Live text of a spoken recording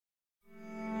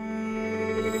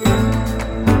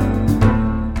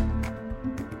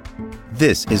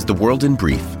This is The World in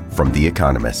Brief from The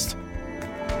Economist.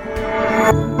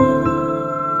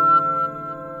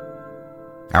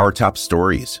 Our top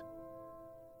stories.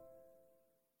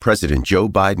 President Joe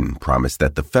Biden promised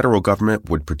that the federal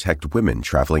government would protect women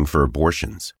traveling for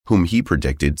abortions, whom he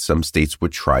predicted some states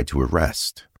would try to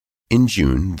arrest. In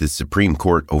June, the Supreme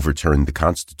Court overturned the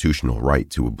constitutional right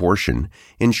to abortion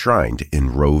enshrined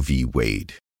in Roe v.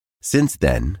 Wade. Since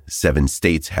then, 7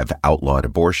 states have outlawed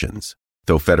abortions,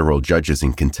 though federal judges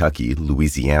in Kentucky,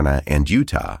 Louisiana, and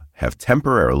Utah have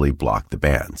temporarily blocked the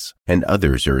bans, and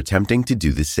others are attempting to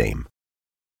do the same.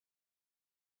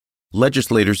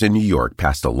 Legislators in New York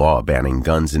passed a law banning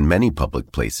guns in many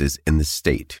public places in the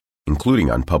state,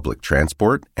 including on public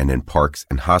transport and in parks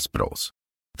and hospitals.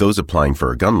 Those applying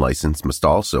for a gun license must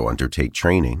also undertake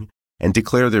training and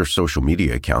declare their social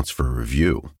media accounts for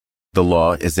review. The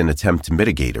law is an attempt to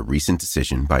mitigate a recent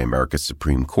decision by America's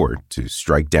Supreme Court to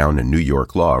strike down a New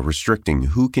York law restricting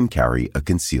who can carry a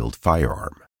concealed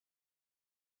firearm.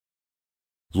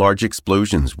 Large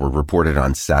explosions were reported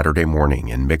on Saturday morning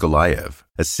in Mykolaiv,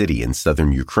 a city in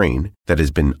southern Ukraine that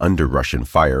has been under Russian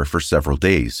fire for several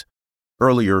days.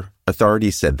 Earlier,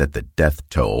 authorities said that the death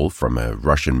toll from a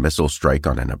Russian missile strike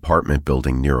on an apartment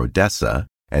building near Odessa,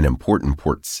 an important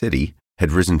port city,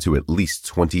 had risen to at least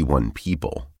 21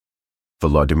 people.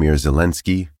 Volodymyr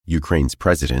Zelensky, Ukraine's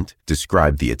president,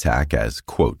 described the attack as,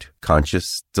 quote,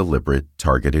 conscious, deliberate,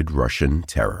 targeted Russian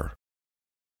terror.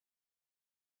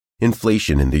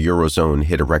 Inflation in the Eurozone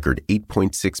hit a record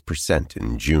 8.6%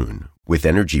 in June, with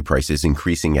energy prices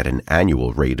increasing at an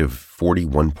annual rate of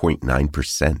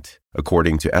 41.9%,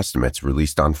 according to estimates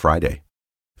released on Friday.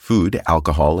 Food,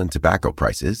 alcohol, and tobacco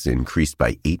prices increased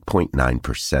by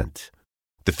 8.9%.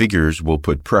 The figures will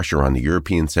put pressure on the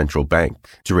European Central Bank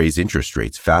to raise interest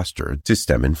rates faster to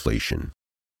stem inflation.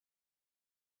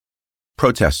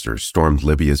 Protesters stormed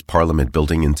Libya's parliament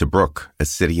building in Tobruk, a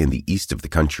city in the east of the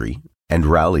country, and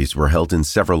rallies were held in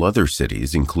several other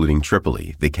cities, including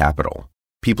Tripoli, the capital.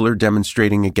 People are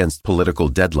demonstrating against political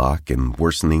deadlock and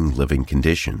worsening living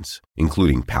conditions,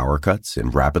 including power cuts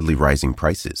and rapidly rising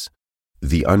prices.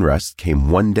 The unrest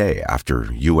came one day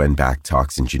after UN-backed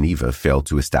talks in Geneva failed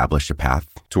to establish a path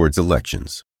towards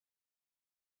elections.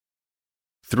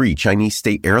 3 Chinese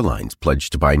state airlines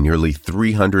pledged to buy nearly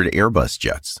 300 Airbus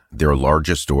jets, their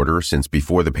largest order since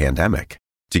before the pandemic.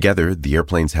 Together, the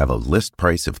airplanes have a list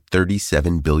price of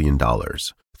 $37 billion,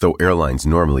 though airlines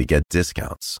normally get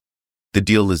discounts. The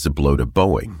deal is a blow to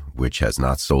Boeing, which has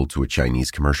not sold to a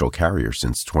Chinese commercial carrier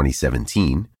since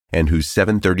 2017, and whose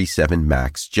 737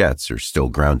 MAX jets are still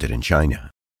grounded in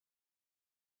China.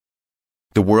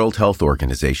 The World Health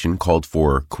Organization called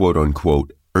for,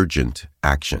 quote-unquote, urgent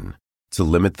action to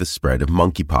limit the spread of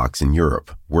monkeypox in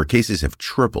Europe, where cases have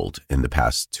tripled in the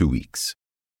past 2 weeks.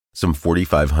 Some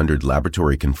 4,500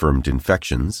 laboratory-confirmed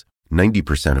infections,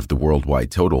 90% of the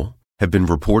worldwide total, have been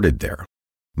reported there.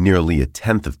 Nearly a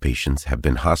tenth of patients have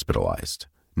been hospitalized.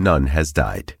 None has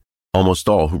died. Almost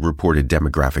all who reported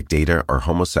demographic data are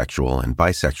homosexual and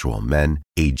bisexual men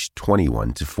aged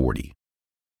 21 to 40.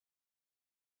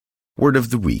 Word of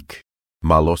the week,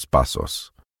 malos pasos,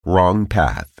 wrong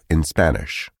path in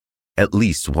Spanish. At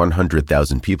least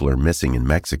 100,000 people are missing in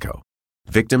Mexico.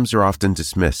 Victims are often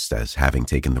dismissed as having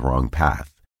taken the wrong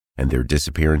path, and their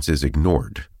disappearances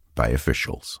ignored by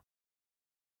officials.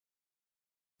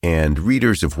 And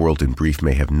readers of World in Brief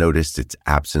may have noticed its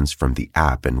absence from the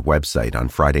app and website on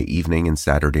Friday evening and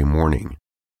Saturday morning.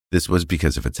 This was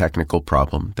because of a technical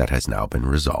problem that has now been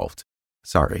resolved.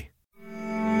 Sorry.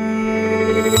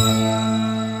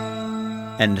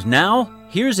 And now,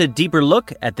 here's a deeper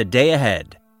look at the day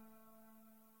ahead.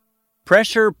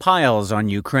 Pressure piles on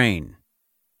Ukraine.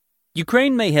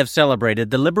 Ukraine may have celebrated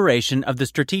the liberation of the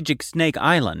strategic Snake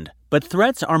Island, but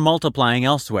threats are multiplying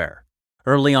elsewhere.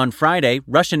 Early on Friday,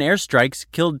 Russian airstrikes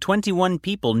killed 21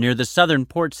 people near the southern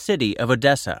port city of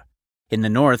Odessa. In the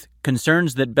north,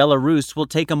 concerns that Belarus will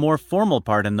take a more formal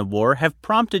part in the war have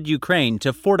prompted Ukraine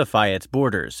to fortify its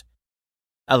borders.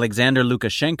 Alexander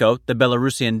Lukashenko, the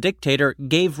Belarusian dictator,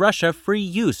 gave Russia free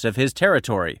use of his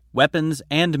territory, weapons,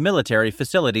 and military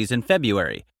facilities in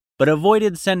February, but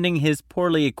avoided sending his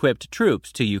poorly equipped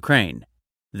troops to Ukraine.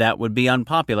 That would be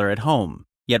unpopular at home,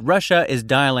 yet Russia is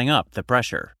dialing up the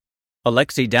pressure.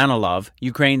 Alexei Danilov,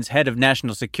 Ukraine's head of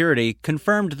national security,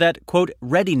 confirmed that, quote,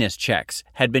 readiness checks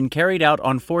had been carried out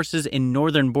on forces in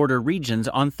northern border regions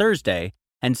on Thursday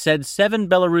and said 7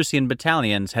 Belarusian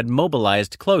battalions had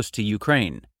mobilized close to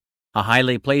Ukraine. A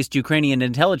highly placed Ukrainian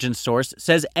intelligence source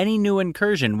says any new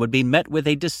incursion would be met with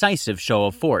a decisive show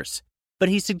of force, but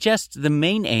he suggests the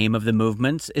main aim of the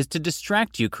movements is to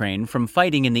distract Ukraine from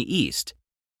fighting in the east.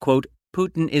 Quote,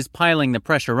 Putin is piling the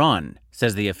pressure on,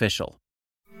 says the official.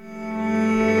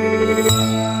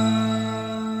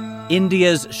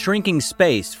 India's shrinking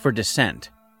space for dissent.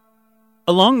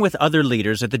 Along with other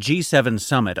leaders at the G7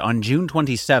 summit on June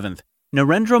 27th,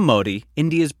 Narendra Modi,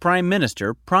 India's Prime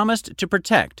Minister, promised to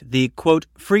protect the, quote,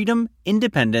 freedom,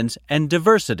 independence, and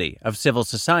diversity of civil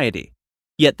society.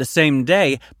 Yet the same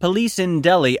day, police in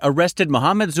Delhi arrested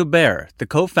Mohammed Zubair, the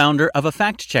co-founder of a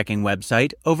fact-checking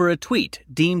website, over a tweet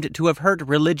deemed to have hurt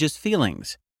religious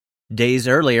feelings. Days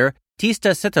earlier,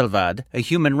 Teesta Setalvad, a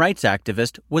human rights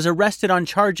activist, was arrested on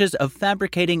charges of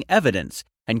fabricating evidence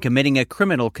and committing a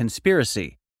criminal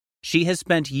conspiracy. She has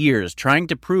spent years trying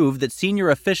to prove that senior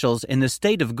officials in the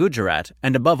state of Gujarat,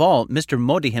 and above all Mr.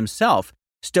 Modi himself,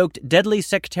 stoked deadly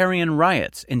sectarian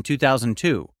riots in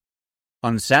 2002.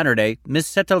 On Saturday, Ms.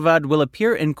 Setalvad will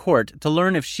appear in court to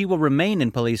learn if she will remain in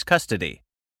police custody.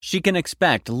 She can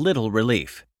expect little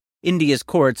relief. India's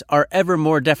courts are ever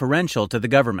more deferential to the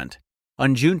government.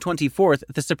 On June 24th,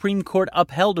 the Supreme Court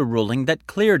upheld a ruling that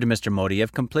cleared Mr. Modi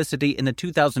of complicity in the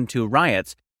 2002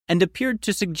 riots and appeared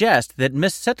to suggest that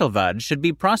Ms. Setalvad should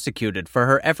be prosecuted for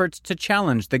her efforts to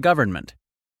challenge the government.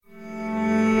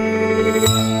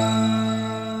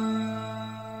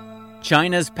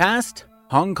 China's past,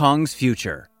 Hong Kong's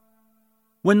future.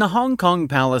 When the Hong Kong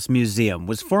Palace Museum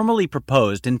was formally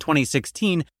proposed in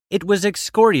 2016, it was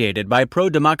excoriated by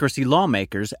pro-democracy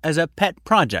lawmakers as a pet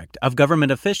project of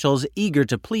government officials eager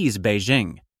to please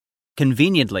Beijing.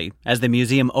 Conveniently, as the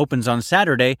museum opens on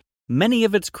Saturday, many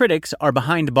of its critics are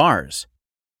behind bars.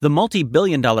 The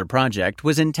multi-billion-dollar project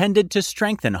was intended to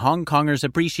strengthen Hong Kongers'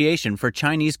 appreciation for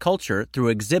Chinese culture through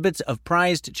exhibits of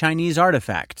prized Chinese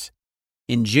artifacts.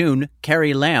 In June,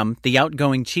 Carrie Lam, the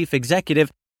outgoing chief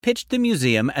executive, pitched the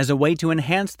museum as a way to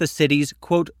enhance the city's,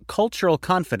 quote, cultural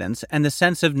confidence and the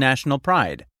sense of national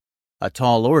pride. A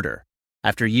tall order.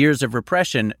 After years of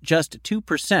repression, just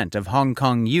 2% of Hong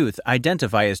Kong youth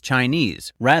identify as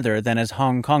Chinese rather than as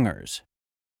Hong Kongers.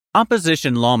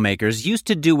 Opposition lawmakers used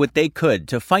to do what they could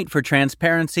to fight for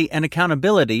transparency and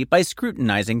accountability by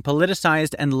scrutinizing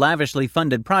politicized and lavishly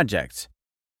funded projects.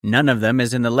 None of them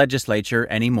is in the legislature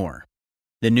anymore.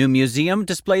 The new museum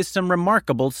displays some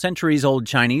remarkable centuries-old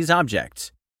Chinese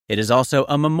objects. It is also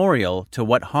a memorial to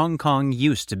what Hong Kong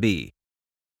used to be.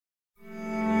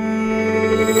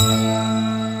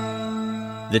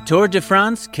 The Tour de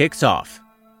France kicks off.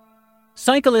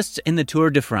 Cyclists in the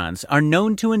Tour de France are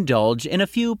known to indulge in a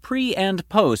few pre- and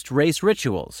post-race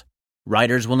rituals.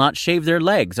 Riders will not shave their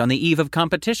legs on the eve of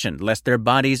competition lest their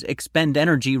bodies expend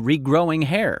energy regrowing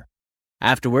hair.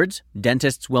 Afterwards,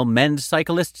 dentists will mend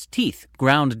cyclists' teeth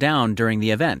ground down during the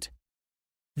event.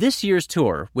 This year's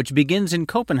tour, which begins in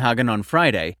Copenhagen on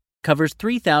Friday, covers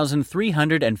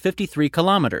 3,353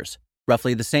 kilometers,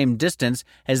 roughly the same distance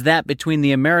as that between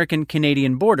the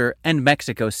American-Canadian border and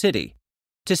Mexico City.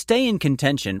 To stay in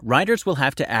contention, riders will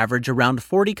have to average around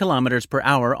 40 kilometers per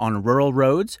hour on rural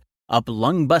roads, up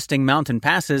lung-busting mountain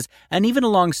passes, and even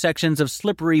along sections of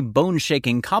slippery,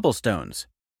 bone-shaking cobblestones.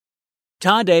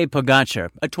 Tadej Pogačar,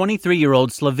 a 23-year-old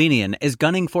Slovenian, is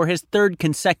gunning for his third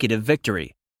consecutive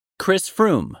victory. Chris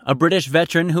Froome, a British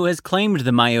veteran who has claimed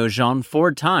the Maillot Jaune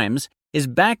 4 times, is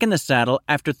back in the saddle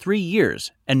after 3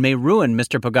 years and may ruin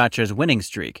Mr. Pogačar's winning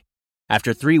streak.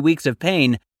 After 3 weeks of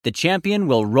pain, the champion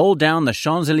will roll down the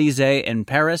Champs-Élysées in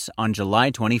Paris on July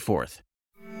 24th.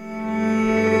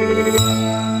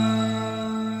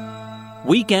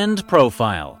 Weekend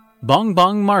Profile.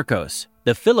 Bongbong Marcos,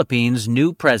 the Philippines'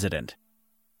 new president.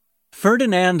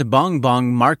 Ferdinand Bongbong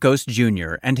Marcos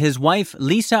Jr. and his wife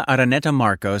Lisa Araneta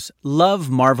Marcos love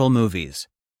Marvel movies.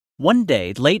 One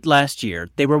day, late last year,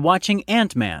 they were watching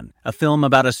Ant-Man, a film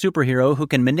about a superhero who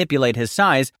can manipulate his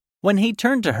size, when he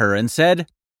turned to her and said,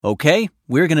 "Okay,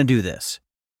 we're going to do this."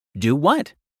 "Do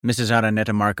what?" Mrs.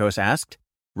 Araneta Marcos asked.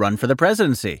 "Run for the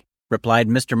presidency," replied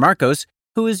Mr. Marcos,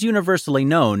 who is universally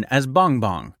known as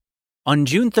Bongbong. On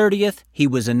June 30th, he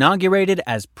was inaugurated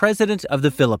as President of the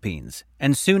Philippines,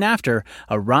 and soon after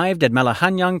arrived at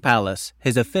Malacañang Palace,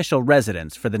 his official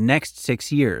residence for the next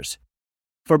 6 years.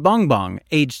 For Bongbong,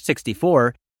 aged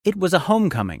 64, it was a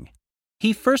homecoming.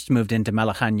 He first moved into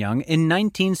Malacañang in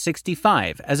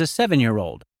 1965 as a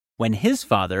 7-year-old, when his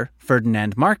father,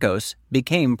 Ferdinand Marcos,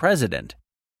 became president.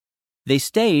 They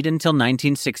stayed until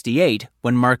 1968,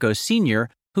 when Marcos Sr.,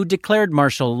 who declared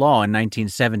martial law in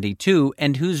 1972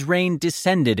 and whose reign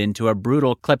descended into a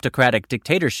brutal kleptocratic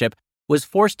dictatorship, was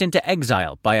forced into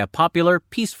exile by a popular,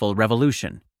 peaceful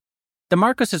revolution. The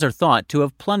Marcoses are thought to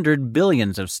have plundered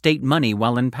billions of state money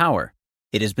while in power.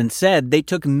 It has been said they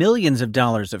took millions of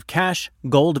dollars of cash,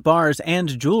 gold bars,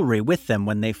 and jewelry with them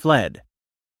when they fled.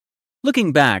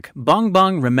 Looking back,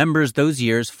 Bongbong remembers those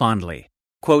years fondly.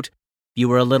 Quote, "You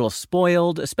were a little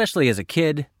spoiled, especially as a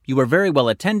kid. You were very well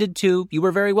attended to. You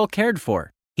were very well cared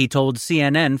for," he told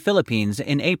CNN Philippines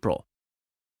in April.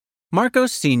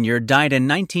 Marcos Sr. died in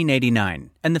 1989,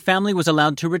 and the family was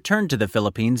allowed to return to the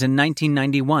Philippines in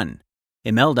 1991.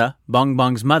 Imelda,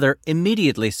 Bongbong's mother,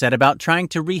 immediately set about trying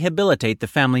to rehabilitate the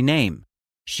family name.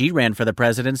 She ran for the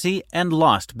presidency and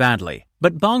lost badly,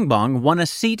 but Bongbong won a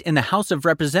seat in the House of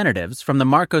Representatives from the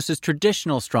Marcos'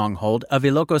 traditional stronghold of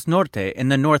Ilocos Norte in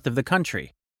the north of the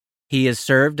country. He has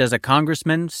served as a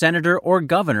congressman, senator, or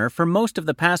governor for most of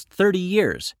the past 30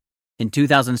 years. In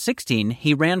 2016,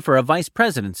 he ran for a vice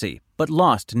presidency, but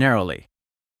lost narrowly.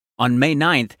 On May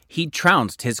 9th, he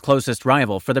trounced his closest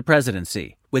rival for the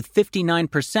presidency. With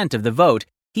 59% of the vote,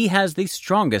 he has the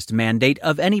strongest mandate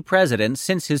of any president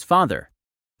since his father.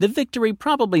 The victory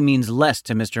probably means less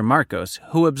to Mr. Marcos,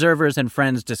 who observers and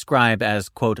friends describe as,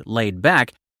 quote, laid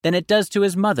back, than it does to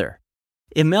his mother.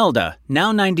 Imelda,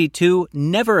 now 92,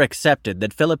 never accepted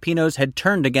that Filipinos had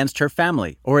turned against her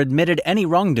family or admitted any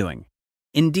wrongdoing.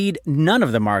 Indeed, none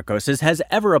of the Marcoses has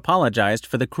ever apologized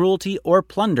for the cruelty or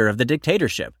plunder of the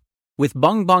dictatorship. With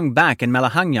Bongbong back in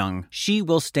Malacanang, she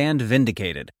will stand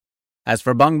vindicated. As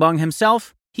for Bongbong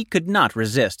himself, he could not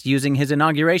resist using his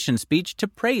inauguration speech to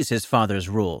praise his father's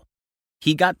rule.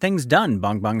 He got things done,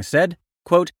 Bongbong said.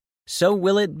 Quote, "So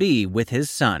will it be with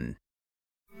his son."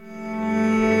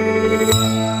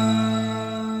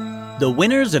 The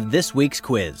winners of this week's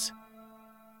quiz.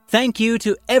 Thank you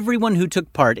to everyone who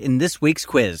took part in this week's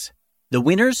quiz. The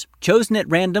winners, chosen at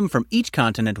random from each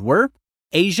continent, were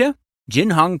Asia,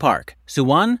 Jinhong Park,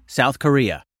 Suwon, South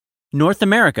Korea. North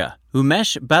America,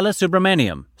 Umesh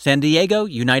Balasubramaniam, San Diego,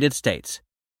 United States.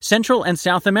 Central and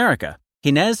South America,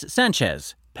 Inez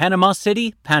Sanchez, Panama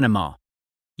City, Panama.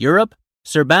 Europe,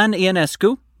 Serban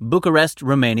Ionescu, Bucharest,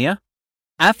 Romania.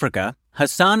 Africa,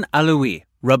 Hassan Aloui,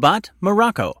 Rabat,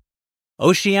 Morocco.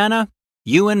 Oceania,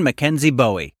 Ewan Mackenzie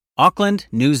Bowie, Auckland,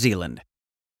 New Zealand.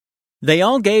 They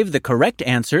all gave the correct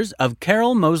answers of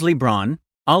Carol Mosley Braun,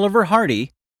 Oliver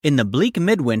Hardy, In the Bleak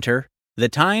Midwinter, The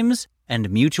Times, and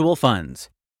Mutual Funds.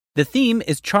 The theme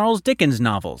is Charles Dickens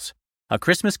novels, A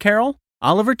Christmas Carol,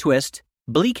 Oliver Twist,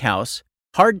 Bleak House,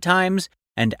 Hard Times,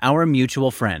 and Our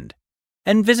Mutual Friend.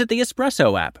 And visit the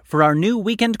Espresso app for our new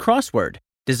weekend crossword,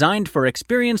 designed for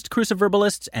experienced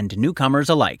cruciverbalists and newcomers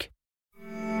alike.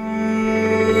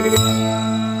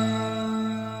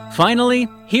 Finally,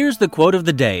 here's the quote of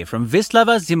the day from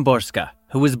Wisława Szymborska,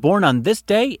 who was born on this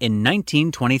day in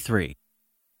 1923.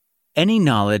 Any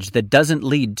knowledge that doesn't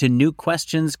lead to new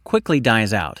questions quickly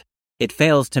dies out. It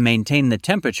fails to maintain the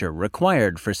temperature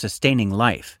required for sustaining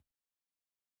life.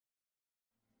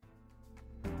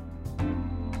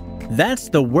 That's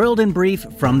The World in Brief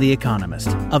from The Economist,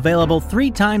 available 3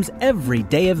 times every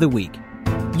day of the week.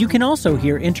 You can also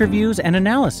hear interviews and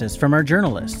analysis from our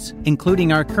journalists,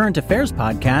 including our current affairs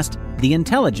podcast, The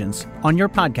Intelligence, on your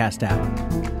podcast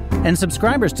app. And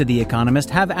subscribers to The Economist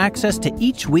have access to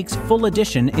each week's full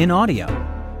edition in audio.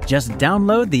 Just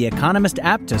download The Economist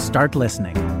app to start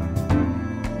listening.